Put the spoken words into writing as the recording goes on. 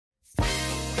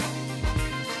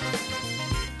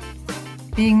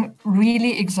being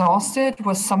really exhausted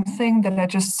was something that I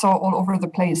just saw all over the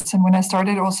place. And when I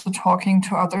started also talking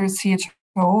to other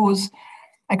CHOs,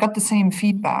 I got the same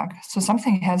feedback. So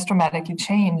something has dramatically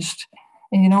changed.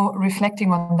 And,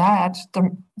 reflecting on that,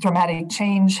 the dramatic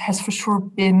change has for sure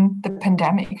been the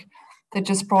pandemic that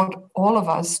just brought all of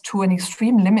us to an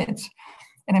extreme limit.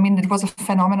 And I mean, it was a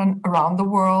phenomenon around the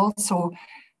world. So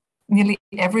nearly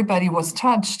everybody was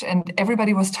touched, and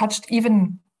everybody was touched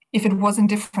even if it was in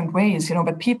different ways,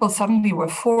 but people suddenly were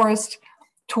forced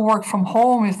to work from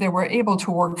home if they were able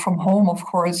to work from home, of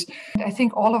course. And I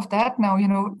think all of that now,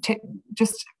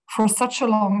 just for such a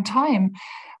long time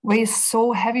weighs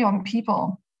so heavy on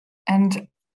people. And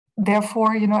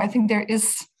therefore, I think there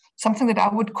is something that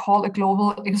I would call a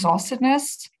global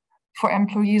exhaustedness for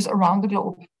employees around the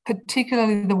globe,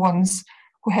 particularly the ones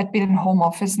who had been in home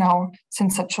office now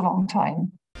since such a long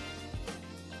time.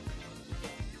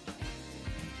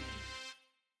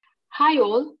 Hi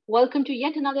all, welcome to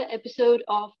yet another episode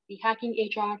of the Hacking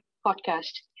HR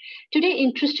podcast. Today,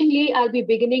 interestingly, I'll be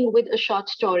beginning with a short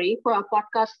story for our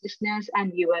podcast listeners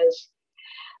and viewers.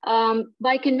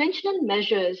 By conventional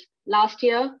measures, last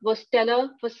year was stellar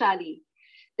for Sally.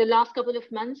 The last couple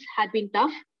of months had been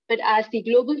tough, but as the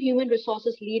global human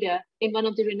resources leader in one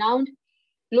of the renowned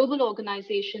global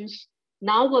organizations,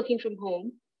 now working from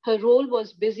home, her role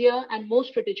was busier and more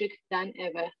strategic than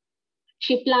ever.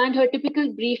 She planned her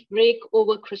typical brief break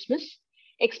over Christmas,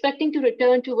 expecting to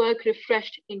return to work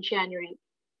refreshed in January.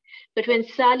 But when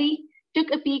Sally took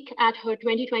a peek at her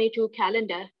 2022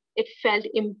 calendar, it felt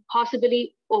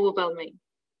impossibly overwhelming.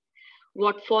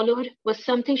 What followed was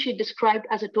something she described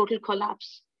as a total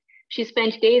collapse. She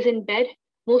spent days in bed,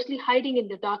 mostly hiding in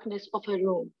the darkness of her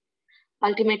room.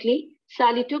 Ultimately,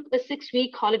 Sally took a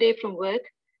 6-week holiday from work,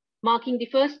 marking the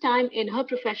first time in her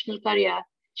professional career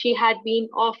she had been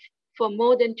off for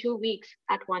more than 2 weeks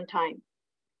at one time.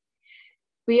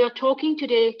 We are talking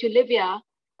today to Livia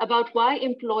about why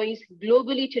employees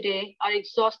globally today are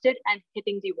exhausted and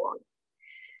hitting the wall.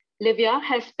 Livia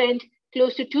has spent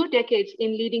close to 2 decades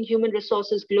in leading human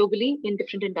resources globally in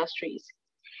different industries.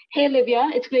 Hey, Livia,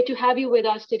 it's great to have you with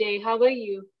us today. How are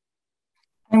you?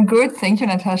 I'm good. Thank you,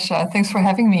 Natasha. Thanks for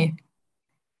having me.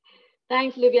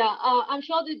 Thanks, Livia. I'm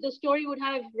sure that the story would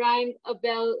have rang a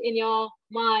bell in your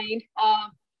mind,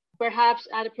 perhaps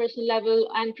at a personal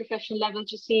level and professional level,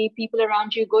 to see people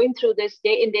around you going through this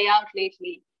day in, day out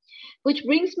lately. Which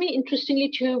brings me, interestingly,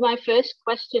 to my first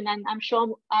question, and I'm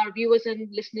sure our viewers and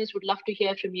listeners would love to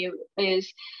hear from you,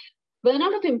 is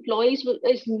burnout of employees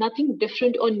is nothing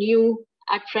different or new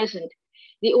at present.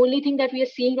 The only thing that we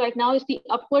are seeing right now is the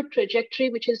upward trajectory,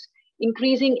 which is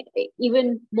increasing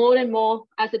even more and more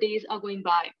as the days are going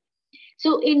by.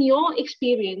 So in your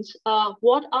experience,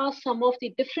 what are some of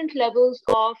the different levels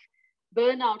of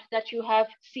burnout that you have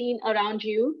seen around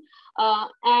you?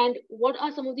 And what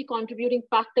are some of the contributing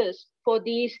factors for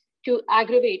these to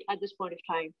aggravate at this point of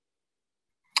time?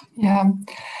 Yeah.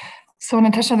 So,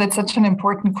 Natasha, that's such an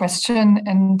important question.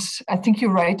 And I think you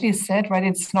rightly said, right,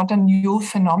 it's not a new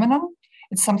phenomenon.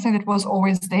 It's something that was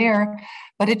always there,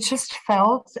 but it just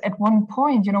felt at one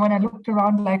point, when I looked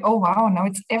around like, oh, wow, now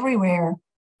it's everywhere,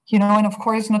 and of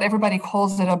course, not everybody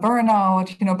calls it a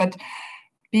burnout, but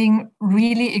being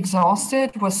really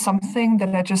exhausted was something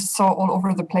that I just saw all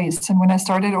over the place. And when I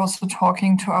started also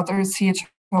talking to other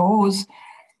CHOs,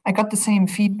 I got the same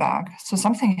feedback. So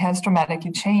something has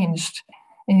dramatically changed.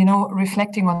 And,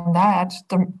 reflecting on that,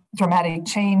 the dramatic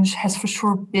change has for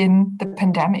sure been the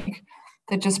pandemic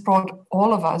that just brought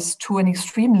all of us to an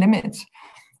extreme limit.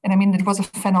 And I mean, it was a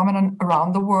phenomenon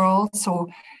around the world. So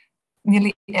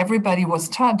nearly everybody was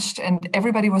touched, and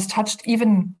everybody was touched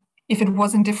even if it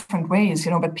was in different ways,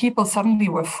 but people suddenly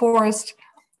were forced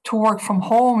to work from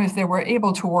home if they were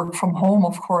able to work from home,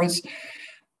 of course.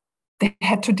 They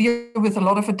had to deal with a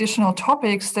lot of additional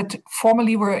topics that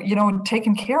formerly were,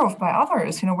 taken care of by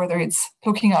others, whether it's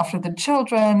looking after the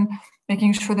children,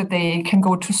 making sure that they can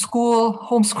go to school.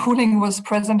 Homeschooling was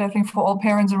present, I think, for all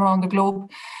parents around the globe,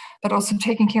 but also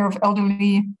taking care of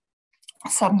elderly.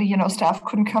 Suddenly, staff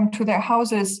couldn't come to their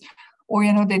houses, or,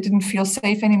 they didn't feel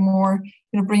safe anymore,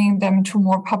 bringing them to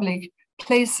more public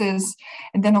places.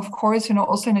 And then, of course,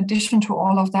 also in addition to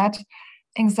all of that,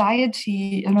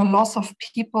 anxiety and a loss of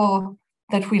people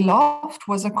that we loved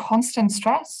was a constant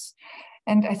stress.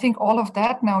 And I think all of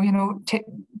that now,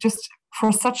 just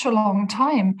for such a long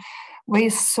time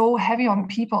weighs so heavy on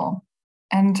people.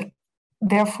 And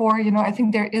therefore, I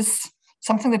think there is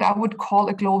something that I would call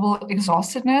a global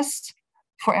exhaustedness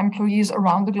for employees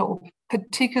around the globe,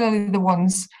 particularly the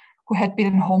ones who had been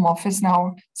in home office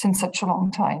now since such a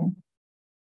long time.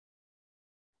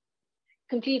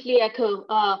 completely echo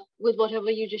with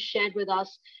whatever you just shared with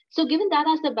us. So given that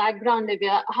as the background,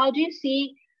 Livia, how do you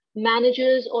see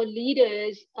managers or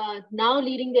leaders now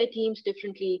leading their teams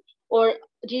differently? Or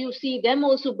do you see them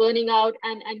also burning out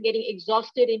and getting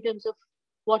exhausted in terms of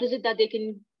what is it that they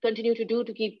can continue to do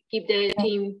to keep their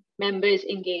team members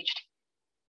engaged?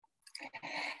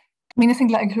 I mean, I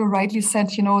think like you rightly said,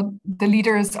 the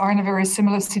leaders are in a very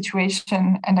similar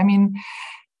situation. And I mean,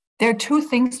 there are two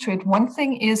things to it. One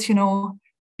thing is,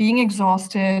 being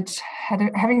exhausted,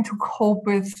 having to cope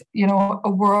with,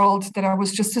 a world that I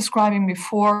was just describing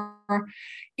before.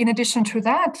 In addition to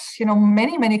that,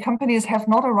 many, many companies have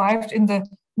not arrived in the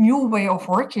new way of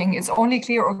working. It's only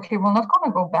clear, okay, we're not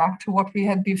going to go back to what we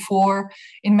had before.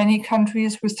 In many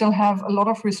countries, we still have a lot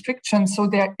of restrictions. So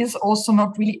there is also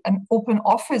not really an open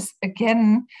office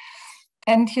again.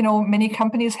 And, many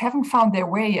companies haven't found their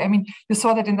way. I mean, you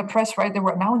saw that in the press, right? There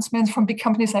were announcements from big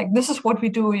companies like, this is what we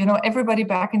do, everybody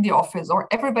back in the office or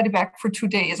everybody back for 2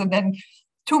 days. And then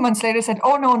 2 months later said,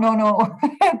 oh, no,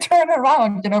 turn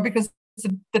around, because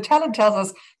the talent tells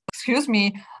us, excuse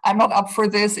me, I'm not up for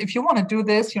this. If you want to do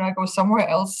this, go somewhere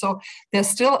else. So there's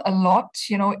still a lot,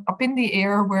 up in the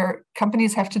air where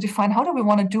companies have to define, how do we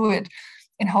want to do it?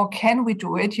 And how can we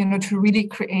do it, to really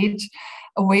create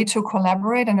a way to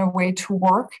collaborate and a way to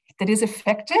work that is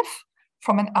effective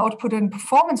from an output and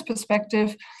performance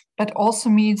perspective, but also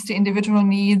meets the individual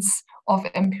needs of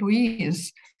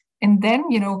employees. And then,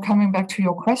 coming back to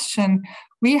your question,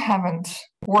 we haven't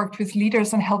worked with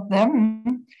leaders and helped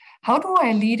them. How do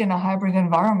I lead in a hybrid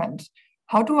environment?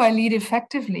 How do I lead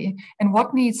effectively? And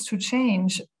what needs to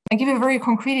change? I give you a very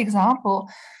concrete example.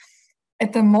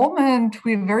 At the moment,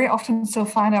 we very often still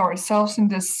find ourselves in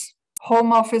this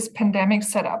home office pandemic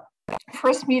setup.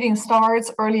 First meeting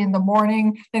starts early in the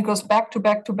morning, then goes back to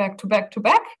back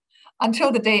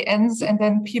until the day ends. And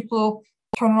then people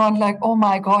turn around like, oh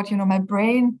my God, my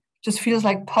brain just feels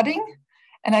like pudding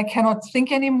and I cannot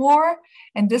think anymore.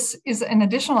 And this is an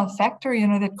additional factor,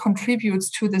 that contributes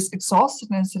to this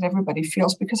exhaustedness that everybody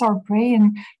feels because our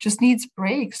brain just needs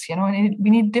breaks, and we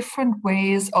need different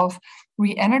ways of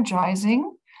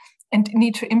re-energizing and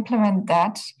need to implement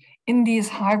that in these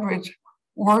hybrid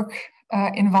work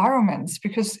environments.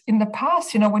 Because in the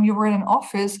past, when you were in an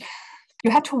office,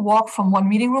 you had to walk from one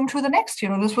meeting room to the next.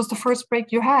 This was the first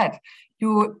break you had.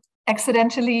 You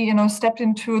accidentally, stepped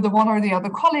into the one or the other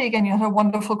colleague and you had a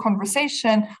wonderful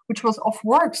conversation, which was off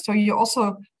work. So you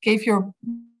also gave your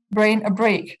brain a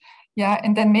break. Yeah.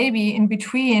 And then maybe in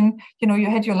between, you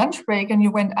had your lunch break and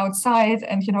you went outside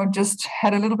and, just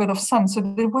had a little bit of sun. So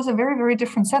it was a very, very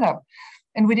different setup.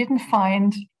 And we didn't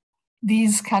find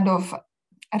these kind of,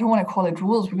 I don't want to call it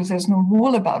rules because there's no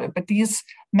rule about it, but these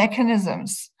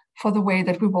mechanisms for the way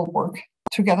that we will work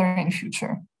together in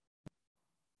future.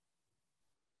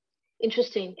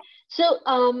 Interesting. So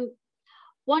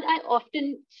what I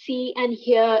often see and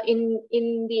hear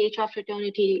in the HR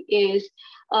fraternity is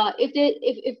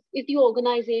if the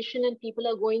organization and people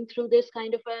are going through this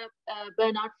kind of a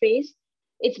burnout phase,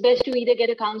 it's best to either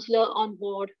get a counselor on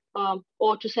board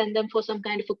or to send them for some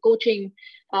kind of a coaching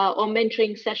or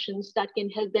mentoring sessions that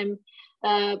can help them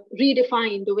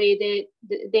redefine the way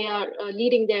they are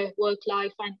leading their work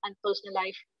life and personal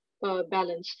life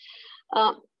balance.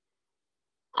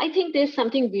 I think there's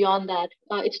something beyond that.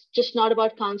 It's just not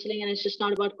about counseling and it's just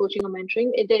not about coaching or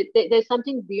mentoring. There's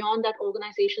something beyond that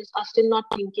organizations are still not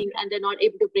thinking and they're not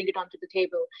able to bring it onto the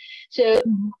table. So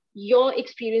your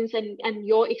experience and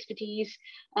your expertise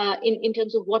in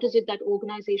terms of what is it that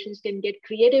organizations can get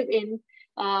creative in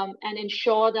and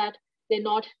ensure that they're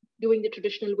not doing the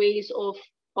traditional ways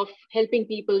of helping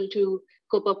people to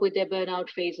cope up with their burnout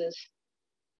phases.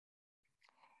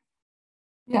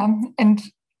 Yeah, and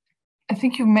I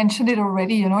think you mentioned it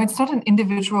already, it's not an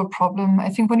individual problem. I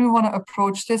think when we want to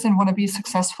approach this and want to be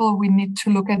successful, we need to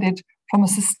look at it from a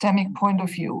systemic point of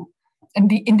view. And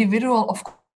the individual, of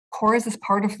course, is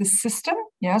part of the system.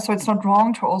 Yeah, so it's not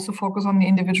wrong to also focus on the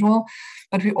individual,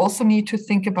 but we also need to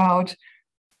think about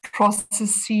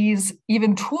processes,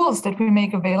 even tools that we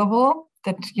make available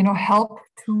that, help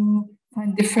to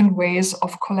find different ways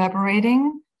of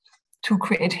collaborating to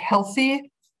create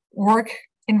healthy work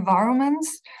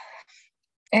environments.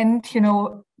 And,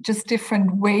 just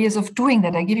different ways of doing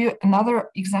that. I give you another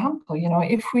example.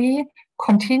 If we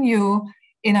continue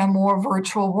in a more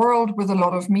virtual world with a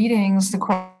lot of meetings, the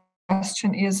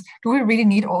question is, do we really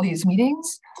need all these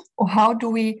meetings? Or how do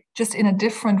we just in a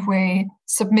different way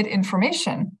submit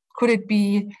information? Could it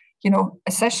be,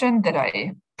 a session that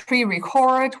I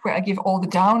pre-record where I give all the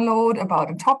download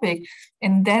about a topic,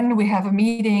 and then we have a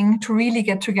meeting to really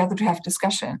get together to have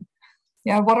discussion?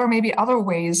 Yeah, what are maybe other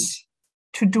ways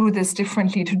to do this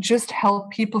differently, to just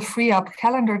help people free up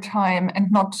calendar time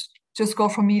and not just go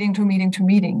from meeting to meeting to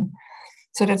meeting.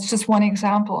 So that's just one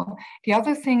example. The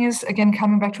other thing is, again,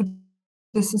 coming back to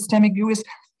the systemic view, is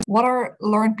what are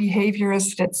learned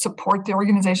behaviors that support the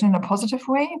organization in a positive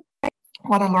way?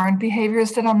 What are learned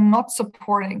behaviors that are not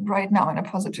supporting right now in a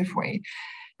positive way?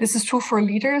 This is true for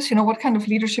leaders. What kind of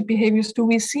leadership behaviors do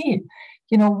we see?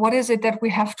 What is it that we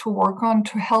have to work on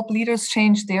to help leaders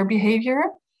change their behavior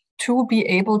to be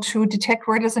able to detect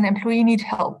where does an employee need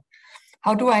help?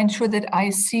 How do I ensure that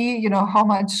I see, how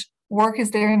much work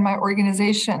is there in my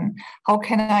organization? How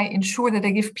can I ensure that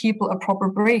I give people a proper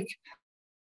break?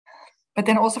 But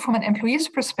then also from an employee's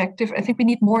perspective, I think we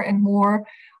need more and more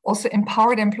also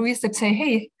empowered employees that say,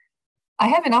 hey, I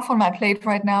have enough on my plate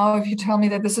right now. If you tell me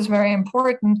that this is very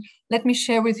important, let me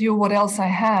share with you what else I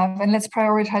have, and let's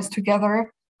prioritize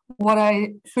together what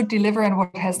I should deliver and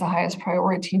what has the highest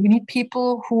priority. We need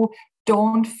people who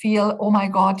don't feel, oh my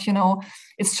God,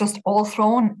 it's just all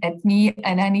thrown at me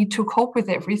and I need to cope with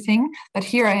everything. But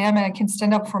here I am and I can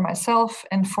stand up for myself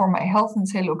and for my health and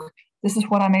say, look, this is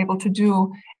what I'm able to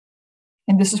do.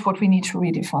 And this is what we need to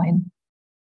redefine.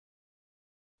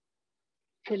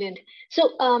 Brilliant. So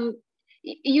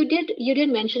you did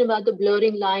mention about the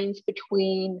blurring lines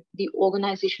between the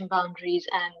organization boundaries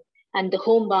and the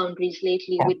home boundaries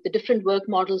lately, with the different work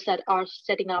models that are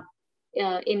setting up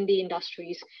in the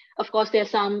industries. Of course, there are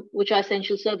some which are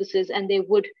essential services and they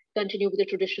would continue with the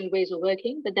traditional ways of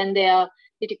working, but then there are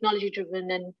the technology-driven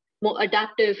and more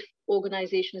adaptive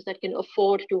organizations that can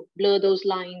afford to blur those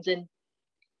lines and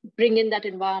bring in that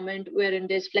environment wherein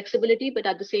there's flexibility, but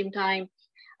at the same time,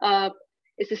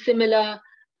 it's a similar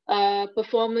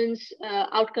performance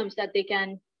outcomes that they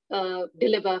can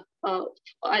deliver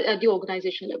at the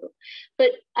organization level.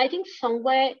 But I think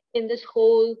somewhere in this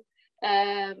whole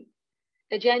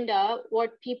agenda,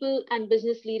 what people and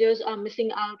business leaders are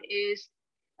missing out is,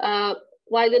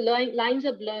 while the lines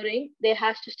are blurring, there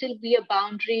has to still be a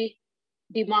boundary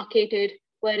demarcated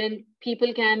wherein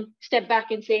people can step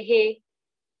back and say, hey,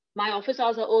 my office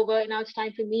hours are over, now it's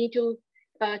time for me to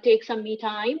take some me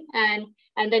time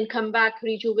and then come back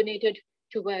rejuvenated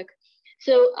to work.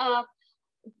 So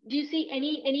do you see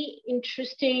any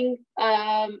interesting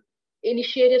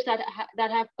initiatives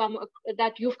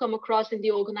that you've come across in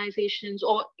the organizations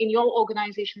or in your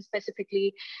organization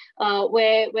specifically,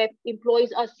 where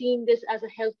employees are seeing this as a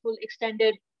helpful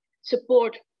extended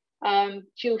support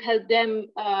to help them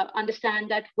understand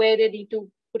that where they need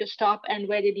to put a stop and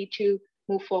where they need to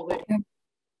move forward? Yeah.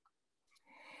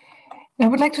 I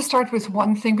would like to start with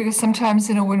one thing, because sometimes,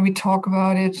 when we talk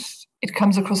about it, it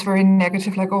comes across very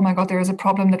negative, like, oh my God, there is a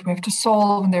problem that we have to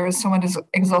solve, and there is someone who's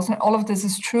exhausted. All of this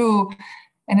is true.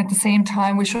 And at the same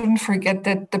time, we shouldn't forget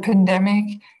that the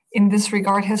pandemic in this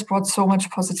regard has brought so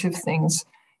much positive things.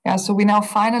 Yeah, so we now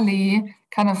finally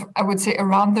kind of, I would say,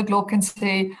 around the globe can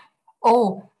say,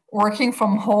 oh, working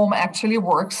from home actually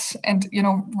works. And,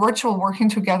 virtual working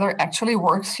together actually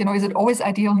works. Is it always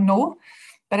ideal? No.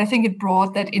 But I think it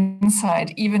brought that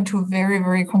insight even to very,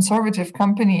 very conservative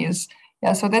companies.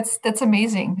 Yeah, so that's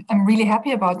amazing. I'm really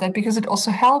happy about that, because it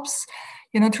also helps,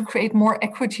 to create more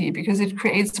equity, because it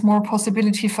creates more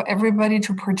possibility for everybody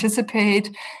to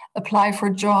participate, apply for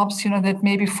jobs, that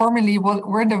maybe formerly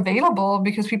weren't available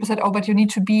because people said, oh, but you need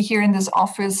to be here in this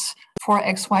office for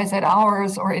XYZ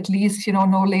hours, or at least,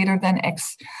 no later than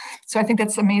X. So I think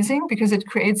that's amazing, because it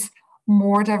creates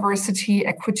more diversity,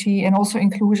 equity, and also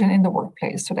inclusion in the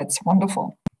workplace. So that's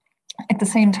wonderful. At the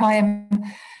same time,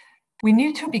 we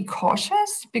need to be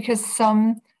cautious, because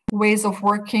some ways of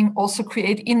working also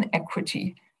create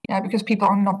inequity, because people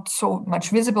are not so much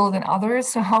visible than others.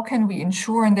 So how can we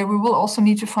ensure, and that we will also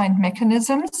need to find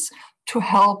mechanisms to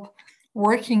help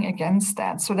working against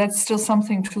that. So that's still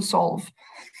something to solve.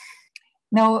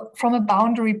 Now, from a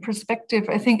boundary perspective,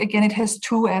 I think, again, it has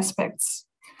two aspects.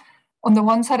 On the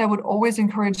one side, I would always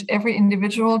encourage every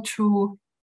individual to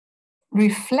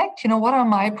reflect, what are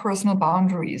my personal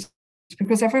boundaries?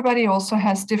 Because everybody also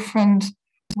has different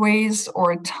ways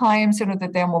or times,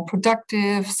 that they're more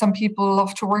productive. Some people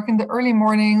love to work in the early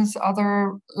mornings,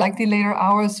 other like the later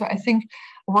hours. So I think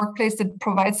a workplace that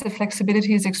provides the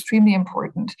flexibility is extremely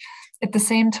important. At the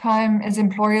same time, as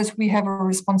employers, we have a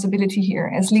responsibility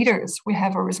here. As leaders, we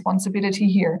have a responsibility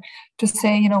here to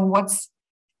say,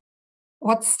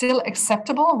 what's still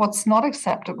acceptable, what's not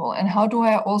acceptable, and how do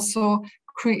I also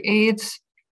create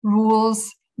rules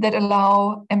that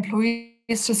allow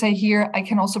employees to say, here, I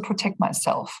can also protect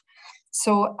myself.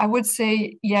 So I would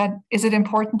say, is it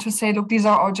important to say, look, these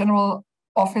are our general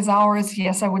office hours?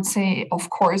 Yes, I would say,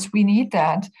 of course, we need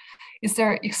that. Is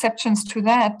there exceptions to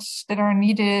that are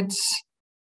needed?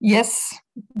 yes,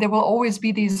 there will always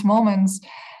be these moments.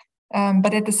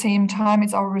 But at the same time,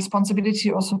 it's our responsibility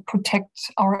to also protect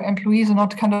our employees and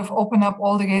not kind of open up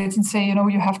all the gates and say,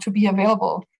 you have to be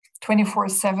available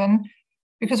 24/7,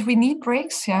 because we need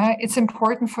breaks. Yeah, it's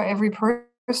important for every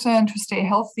person to stay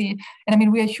healthy. And I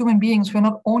mean, we are human beings. We're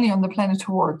not only on the planet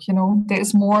to work. There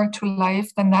is more to life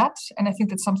than that. And I think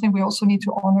that's something we also need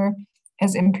to honor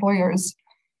as employers.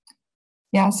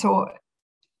 Yeah, so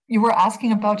you were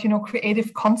asking about,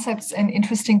 creative concepts and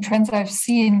interesting trends I've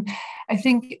seen. I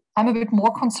think I'm a bit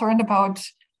more concerned about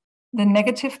the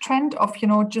negative trend of,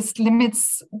 just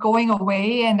limits going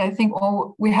away. And I think,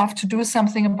 we have to do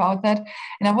something about that.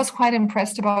 And I was quite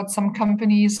impressed about some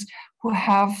companies who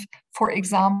have, for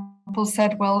example,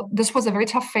 said, well, this was a very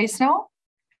tough phase now.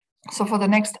 So for the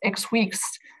next X weeks,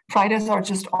 Fridays are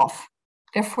just off.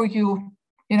 Therefore,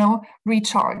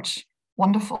 recharge.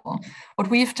 Wonderful. What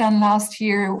we've done last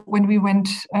year when we went,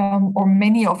 or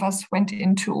many of us went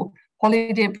into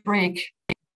holiday break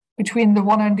between the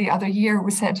one and the other year,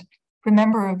 we said,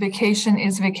 remember, vacation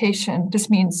is vacation. This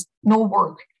means no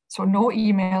work. So no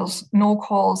emails, no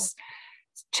calls.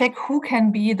 Check who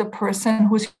can be the person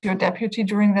who's your deputy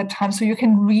during that time, so you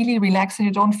can really relax and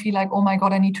you don't feel like, oh my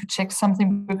God, I need to check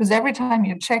something, because every time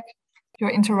you check, you're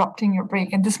interrupting your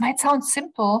break. And this might sound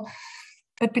simple,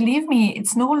 but believe me,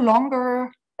 it's no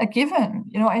longer a given.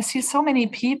 I see so many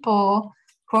people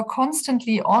who are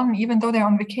constantly on, even though they're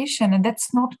on vacation, and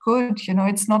that's not good.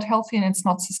 It's not healthy and it's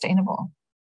not sustainable.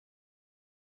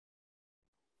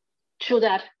 True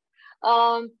that.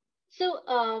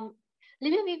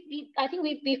 Livia, I think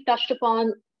we've touched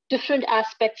upon different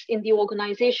aspects in the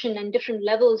organization and different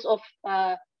levels of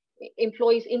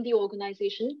employees in the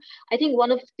organization. I think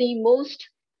one of the most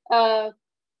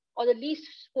or the least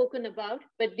spoken about,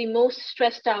 but the most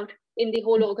stressed out in the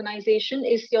whole organization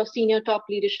is your senior top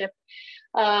leadership,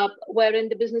 wherein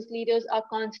the business leaders are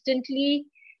constantly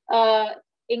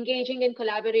engaging and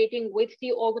collaborating with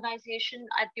the organization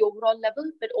at the overall level,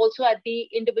 but also at the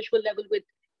individual level with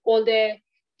all their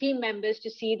team members to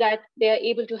see that they are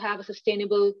able to have a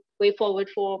sustainable way forward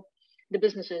for the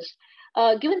businesses.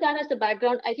 Given that as the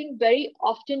background, I think very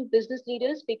often business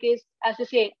leaders, because as I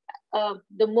say,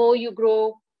 the more you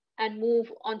grow and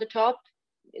move on the top,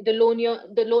 the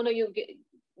loner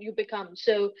you become.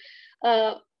 So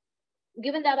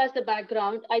given that as the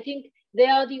background, I think they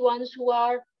are the ones who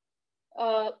are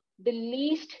the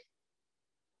least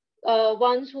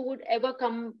ones who would ever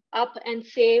come up and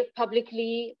say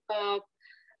publicly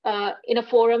in a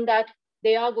forum that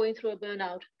they are going through a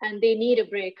burnout and they need a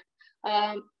break.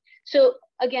 So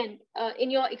again, in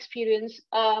your experience,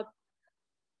 do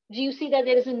you see that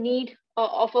there is a need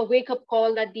of a wake-up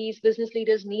call that these business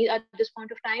leaders need at this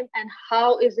point of time? And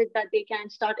how is it that they can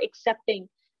start accepting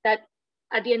that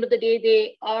at the end of the day,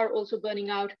 they are also burning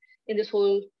out in this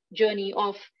whole journey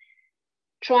of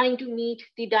trying to meet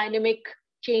the dynamic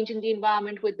change in the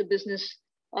environment with the business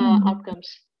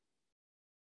outcomes?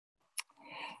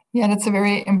 Yeah, that's a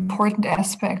very important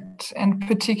aspect. And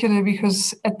particularly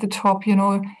because at the top,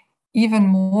 even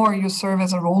more you serve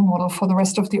as a role model for the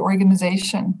rest of the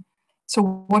organization.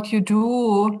 So what you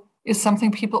do is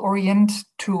something people orient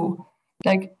to.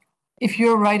 Like if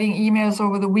you're writing emails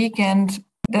over the weekend,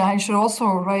 then I should also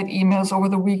write emails over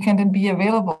the weekend and be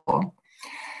available.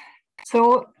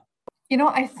 So,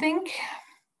 I think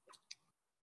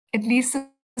at least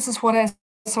this is what I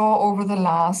saw over the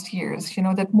last years,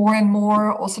 that more and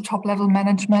more also top level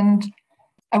management,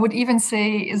 I would even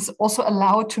say, is also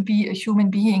allowed to be a human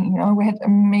being. We had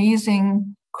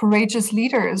amazing, courageous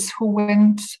leaders who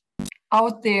went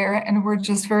out there and were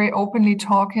just very openly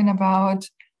talking about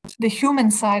the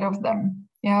human side of them.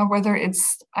 Yeah, whether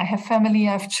it's I have family,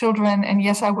 I have children, and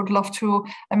yes, I would love to.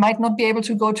 I might not be able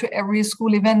to go to every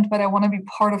school event, but I want to be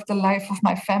part of the life of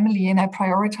my family, and I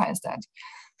prioritize that.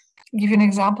 I'll give you an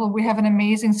example. We have an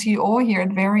amazing CEO here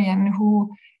at Varian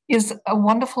who is a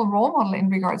wonderful role model in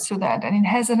regards to that, and it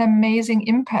has an amazing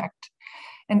impact.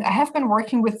 And I have been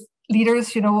working with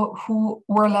leaders, who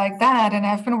were like that, and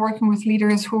I've been working with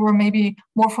leaders who were maybe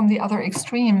more from the other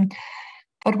extreme.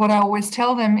 But what I always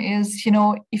tell them is,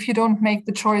 if you don't make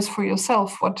the choice for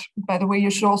yourself, what, by the way, you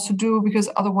should also do, because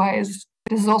otherwise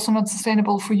this is also not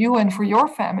sustainable for you and for your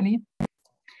family,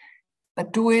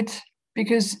 but do it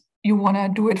because you want to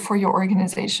do it for your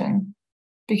organization,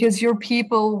 because your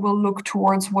people will look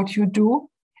towards what you do,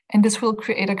 and this will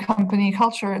create a company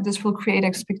culture. This will create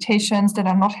expectations that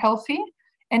are not healthy.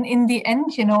 And in the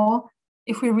end,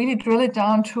 if we really drill it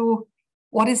down to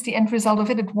what is the end result of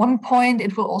it, at one point,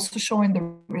 it will also show in the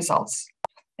results.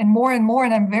 And more,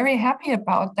 and I'm very happy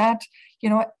about that,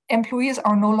 employees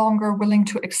are no longer willing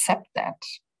to accept that.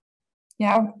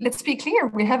 Yeah, let's be clear.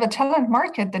 We have a talent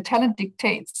market. The talent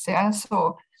dictates. Yeah,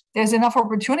 so there's enough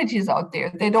opportunities out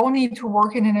there. They don't need to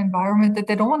work in an environment that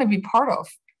they don't want to be part of.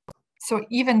 So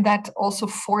even that also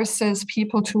forces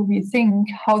people to rethink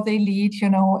how they lead,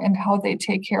 and how they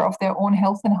take care of their own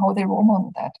health and how they role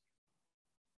model that.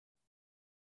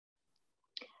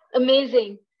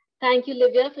 Amazing. Thank you,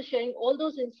 Livia, for sharing all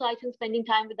those insights and spending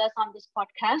time with us on this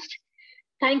podcast.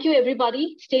 Thank you,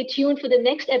 everybody. Stay tuned for the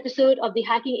next episode of the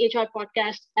Hacking HR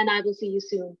podcast, and I will see you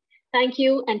soon. Thank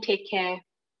you and take care.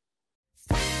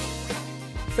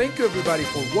 Thank you, everybody,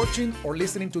 for watching or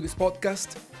listening to this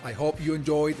podcast. I hope you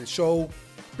enjoyed the show.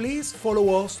 Please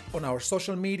follow us on our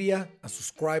social media and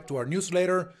subscribe to our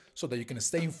newsletter so that you can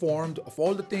stay informed of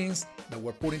all the things that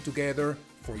we're putting together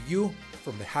for you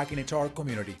from the Hacking HR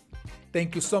community.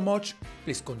 Thank you so much.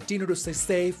 Please continue to stay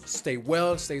safe, stay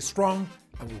well, stay strong,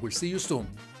 and we will see you soon.